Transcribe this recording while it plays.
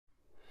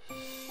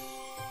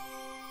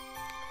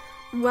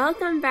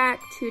Welcome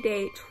back to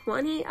day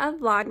 20 of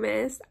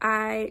Vlogmas.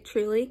 I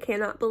truly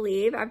cannot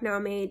believe I've now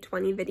made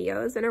 20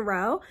 videos in a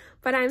row,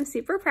 but I'm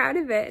super proud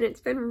of it and it's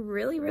been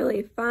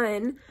really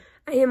fun.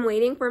 I am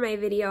waiting for my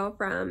video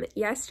from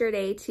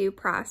yesterday to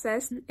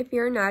process. If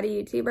you're not a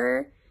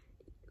YouTuber,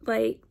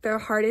 like the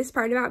hardest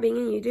part about being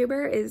a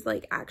YouTuber is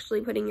like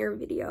actually putting your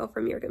video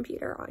from your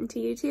computer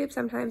onto YouTube.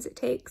 Sometimes it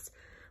takes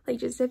like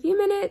just a few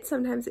minutes,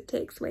 sometimes it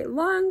takes way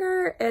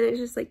longer, and it's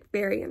just like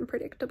very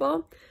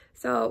unpredictable.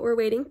 So we're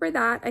waiting for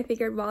that. I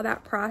figured while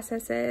that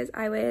processes,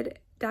 I would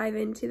dive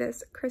into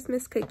this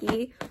Christmas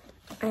cookie.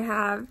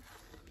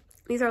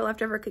 These are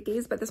leftover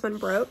cookies, but this one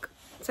broke,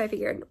 so I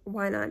figured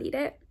why not eat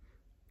it.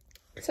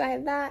 So I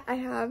have that. I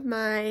have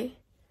my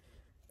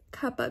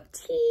cup of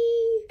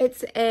tea.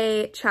 It's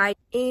a chai,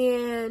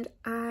 and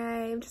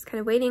I'm just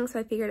kind of waiting, so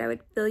I figured I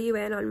would fill you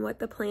in on what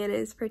the plan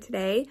is for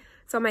today.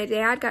 So my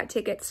dad got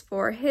tickets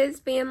for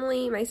his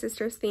family, my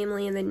sister's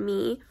family, and then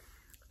me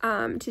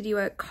to do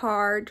a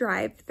car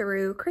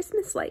drive-through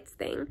Christmas lights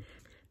thing.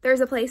 There's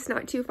a place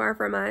not too far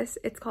from us.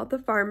 It's called the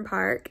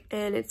Farmpark,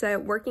 and it's a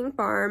working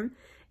farm,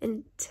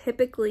 and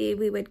typically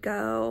we would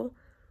go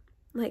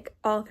like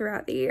all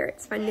throughout the year.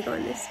 It's fun to go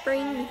in the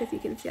spring because you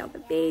can see all the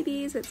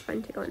babies. It's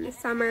fun to go in the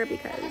summer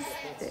because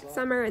it's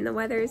summer and the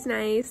weather's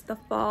nice. The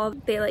fall,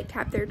 they like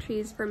tap their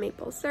trees for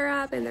maple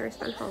syrup and there's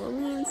fun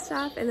Halloween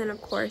stuff. And then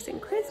of course in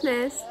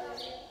Christmas,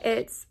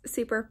 it's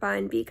super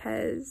fun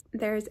because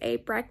there's a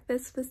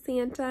breakfast with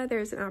Santa.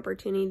 There's an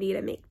opportunity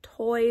to make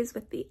toys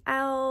with the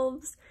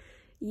elves.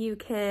 You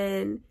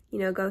can, you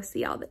know, go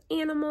see all the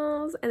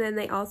animals. And then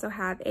they also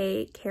have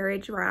a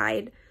carriage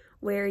ride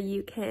where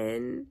you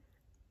can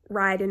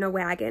ride in a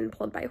wagon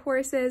pulled by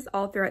horses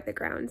all throughout the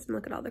grounds and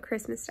look at all the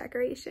Christmas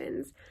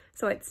decorations.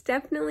 So it's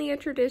definitely a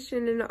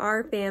tradition in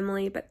our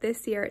family, but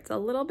this year it's a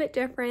little bit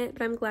different,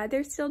 but I'm glad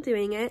they're still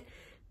doing it.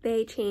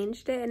 They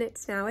changed it and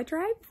it's now a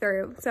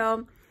drive-through.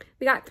 So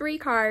we got 3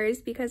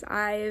 cars because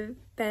I've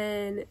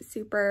been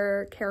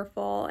super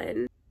careful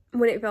and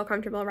wouldn't feel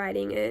comfortable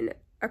riding in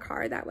a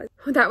car that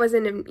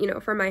wasn't, you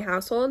know, for my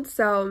household.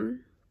 So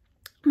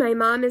my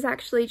mom is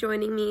actually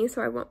joining me, so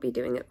I won't be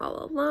doing it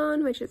all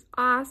alone, which is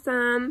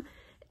awesome,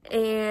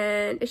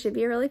 and it should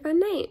be a really fun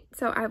night.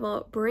 So I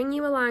will bring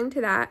you along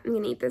to that. I'm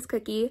gonna eat this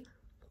cookie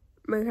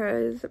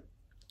because,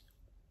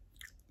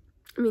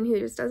 I mean, who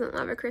just doesn't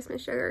love a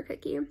Christmas sugar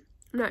cookie? I'm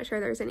not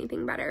sure there's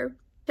anything better.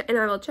 And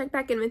I will check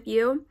back in with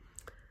you,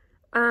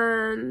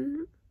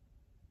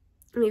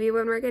 maybe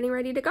when we're getting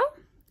ready to go.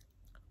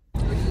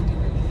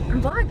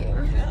 I'm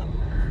vlogging. Yeah.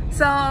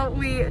 So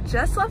we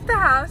just left the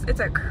house. It's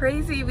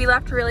we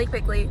left really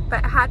quickly,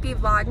 but happy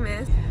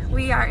Vlogmas.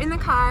 We are in the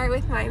car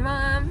with my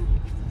mom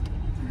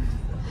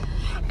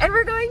and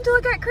we're going to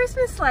look at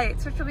Christmas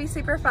lights, which will be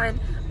super fun.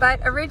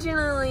 But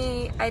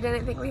originally I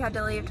didn't think we had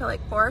to leave till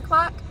like 4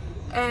 o'clock,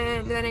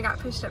 and then it got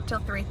pushed up till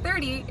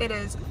 3:30. It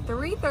is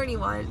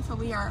 3:31, so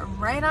we are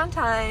right on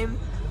time.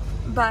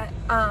 But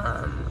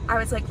I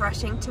was like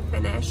rushing to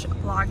finish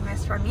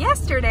Vlogmas from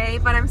yesterday,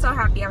 but I'm so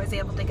happy I was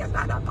able to get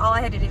that up. All I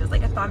had to do was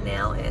like a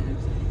thumbnail and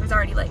it was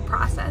already like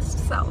processed,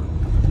 so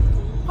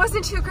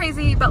wasn't too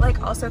crazy, but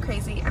like also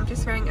crazy. I'm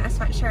just wearing a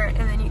sweatshirt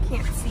and then you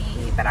can't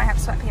see, but I have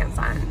sweatpants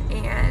on,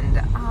 and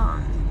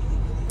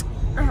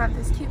I have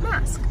this cute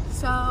mask,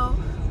 so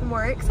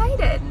we're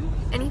excited.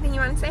 Anything you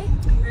want to say?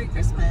 Merry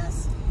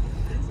Christmas.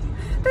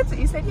 That's what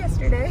you said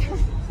yesterday.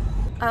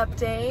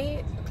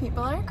 Update,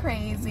 people are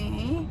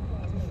crazy.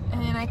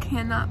 And I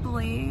cannot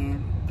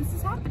believe this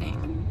is happening.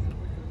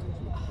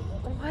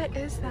 What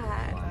is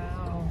that?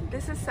 Wow.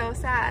 This is so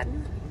sad.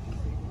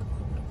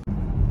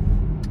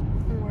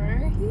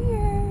 We're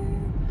here.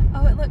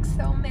 Oh, it looks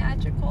so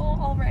magical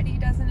already,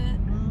 doesn't it?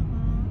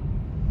 Mm-hmm.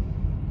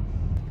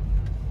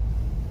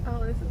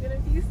 Oh, this is gonna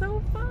be so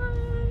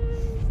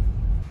fun.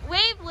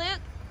 Wave,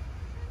 Luke.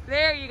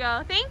 There you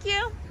go. Thank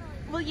you.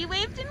 Will you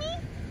wave to me?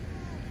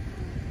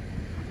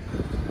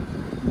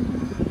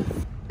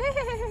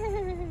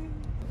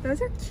 Those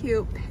are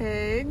cute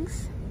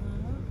pigs.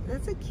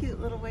 That's a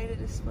cute little way to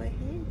display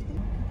hay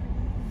too.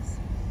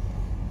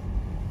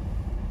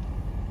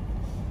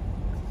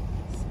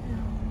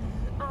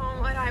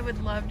 Oh, what I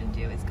would love to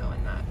do is go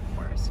in that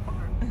forest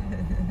farm.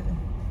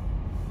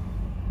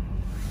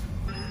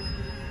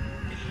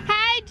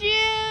 Hi,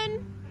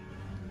 June.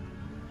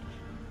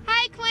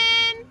 Hi,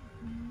 Quinn.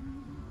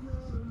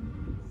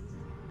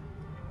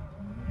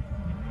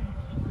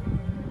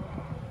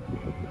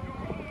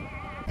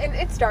 And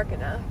it's dark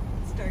enough.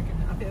 It's dark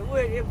enough.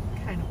 It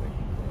kind of would be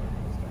cool if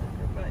it was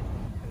darker, but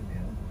who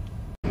knew?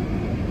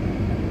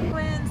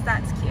 Twins,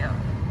 that's cute.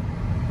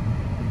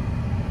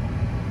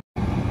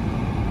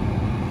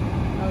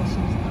 Oh,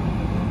 she's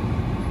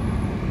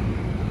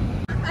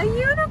not. A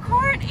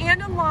unicorn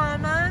and a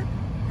llama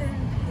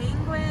and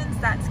penguins,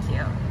 that's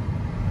cute.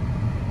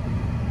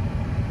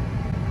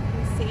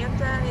 And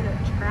Santa in a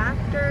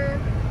tractor.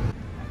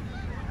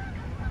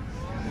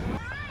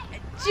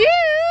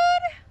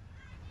 Jude!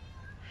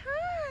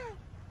 Hi!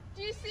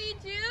 Do you see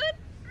Jude?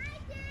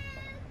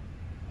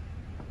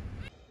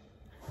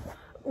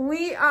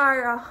 We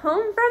are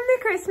home from the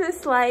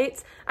Christmas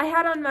lights. I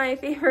had on my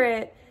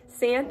favorite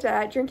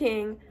Santa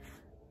drinking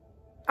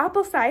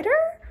apple cider.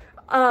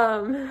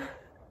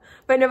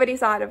 But nobody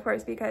saw it, of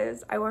course,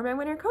 because I wore my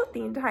winter coat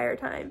the entire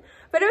time.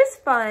 But it was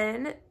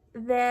fun.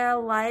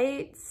 The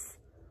lights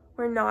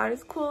were not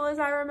as cool as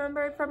I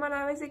remembered from when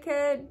I was a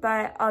kid,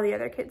 but all the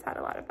other kids had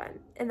a lot of fun.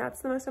 And that's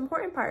the most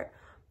important part.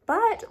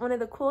 But one of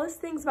the coolest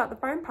things about the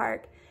farm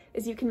park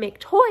is you can make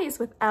toys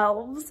with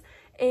elves,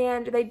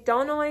 and they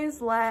don't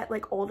always let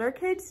like older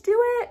kids do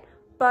it.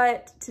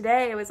 But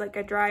today it was like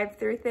a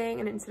drive-through thing,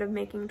 and instead of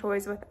making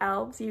toys with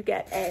elves, you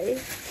get a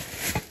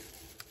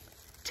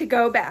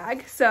to-go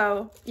bag.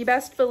 So you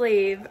best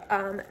believe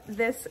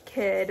this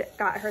kid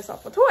got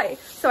herself a toy.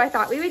 So I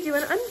thought we would do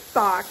an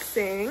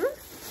unboxing.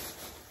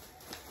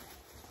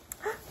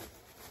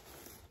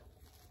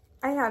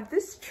 I have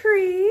this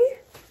tree,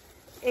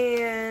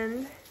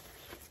 and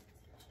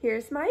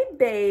here's my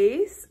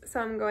base. So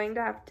I'm going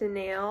to have to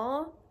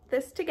nail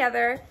this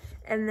together,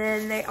 and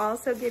then they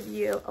also give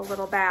you a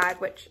little bag,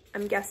 which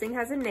I'm guessing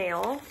has a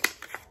nail.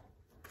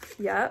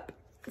 Yep.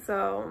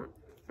 So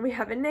we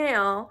have a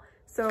nail.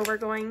 So we're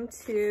going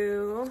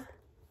to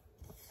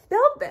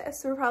build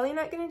this. We're probably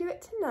not going to do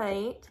it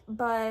tonight,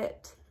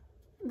 but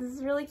this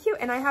is really cute.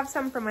 And I have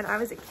some from when I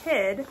was a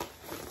kid.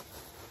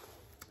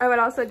 Oh, it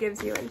also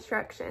gives you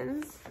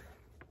instructions,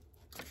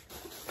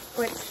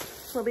 which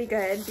will be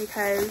good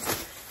because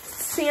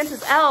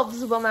Santa's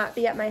elves will not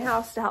be at my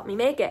house to help me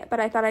make it, but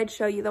I thought I'd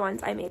show you the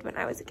ones I made when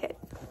I was a kid.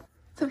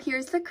 So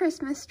here's the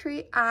Christmas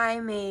tree I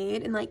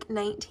made in like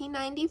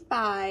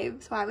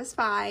 1995, so I was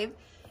 5.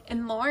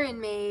 And Lauren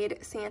made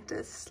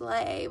Santa's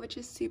sleigh, which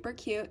is super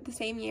cute, the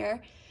same year.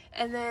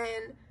 And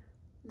then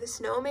the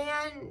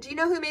snowman. Do you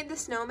know who made the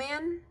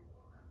snowman?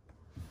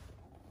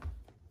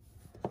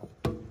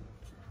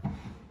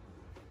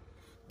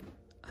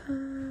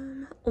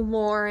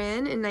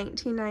 Lauren in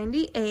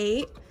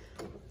 1998.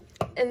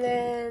 And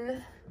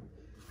then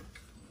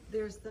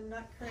there's the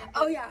nutcracker.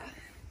 Oh yeah.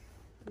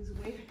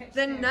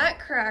 The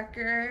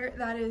nutcracker,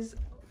 that is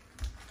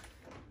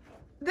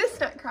this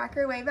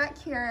nutcracker way back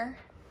here,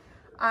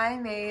 I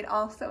made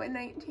also in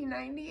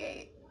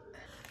 1998.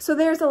 So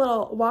there's a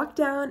little walk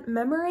down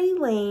memory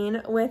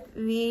lane with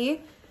the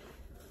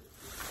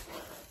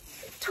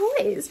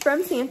toys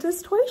from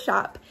Santa's toy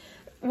shop.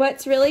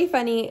 What's really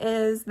funny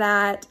is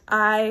that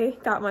I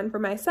got one for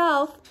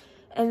myself,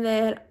 and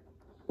then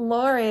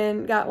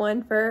Lauren got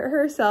one for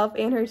herself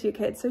and her 2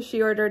 kids. So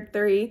she ordered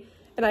 3,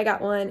 and I got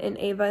one, and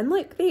Ava and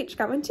Luke, they each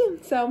got one too.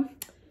 So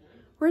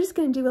we're just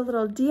gonna do a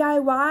little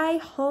DIY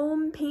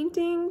home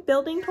painting,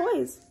 building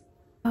toys.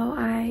 Oh,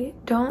 I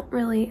don't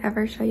really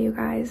ever show you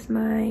guys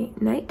my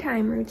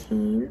nighttime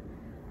routine,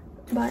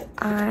 but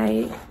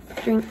I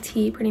drink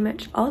tea pretty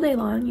much all day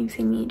long. You've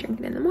seen me drink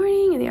it in the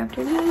morning, in the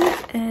afternoon,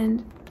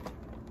 and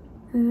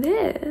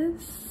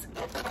this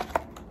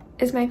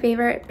is my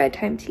favorite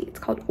bedtime tea. It's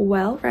called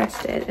Well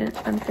Rested, and it's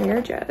on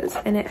Trader Joe's,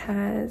 and it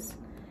has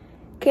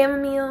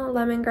chamomile,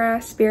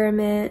 lemongrass,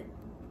 spearmint,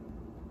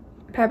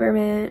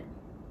 peppermint,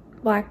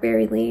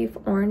 blackberry leaf,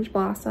 orange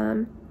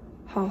blossom,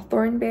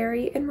 hawthorn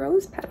berry, and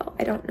rose petal.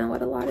 I don't know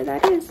what a lot of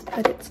that is,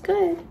 but it's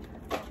good.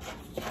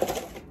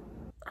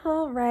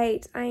 All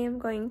right, I am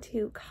going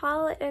to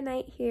call it a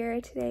night here.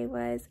 Today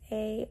was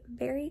a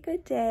very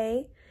good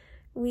day.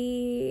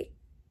 We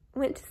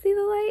went to see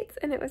the lights,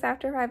 and it was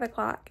after 5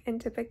 o'clock,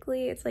 and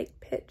typically it's like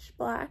pitch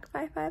black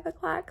by 5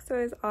 o'clock, so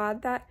it was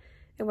odd that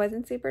it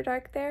wasn't super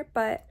dark there,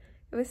 but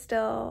it was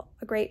still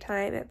a great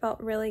time. It felt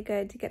really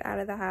good to get out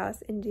of the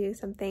house and do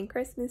something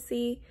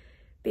Christmassy,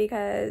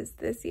 because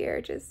this year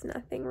just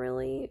nothing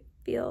really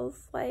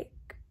feels like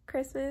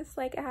Christmas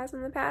like it has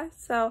in the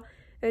past. So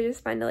it was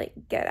just fun to like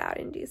get out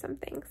and do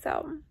something.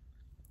 So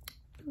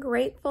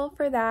grateful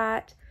for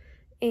that.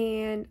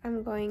 And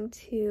I'm going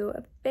to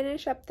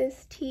finish up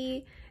this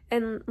tea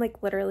and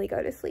like literally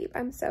go to sleep.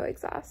 I'm so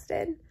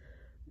exhausted.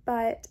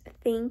 But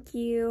thank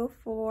you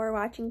for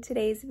watching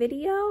today's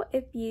video.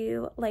 If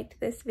you liked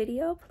this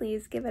video,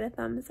 please give it a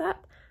thumbs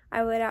up.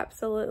 I would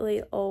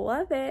absolutely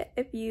love it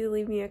if you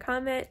leave me a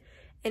comment.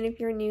 And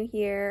if you're new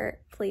here,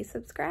 please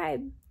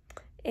subscribe.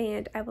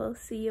 And I will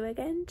see you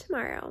again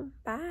tomorrow.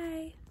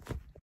 Bye.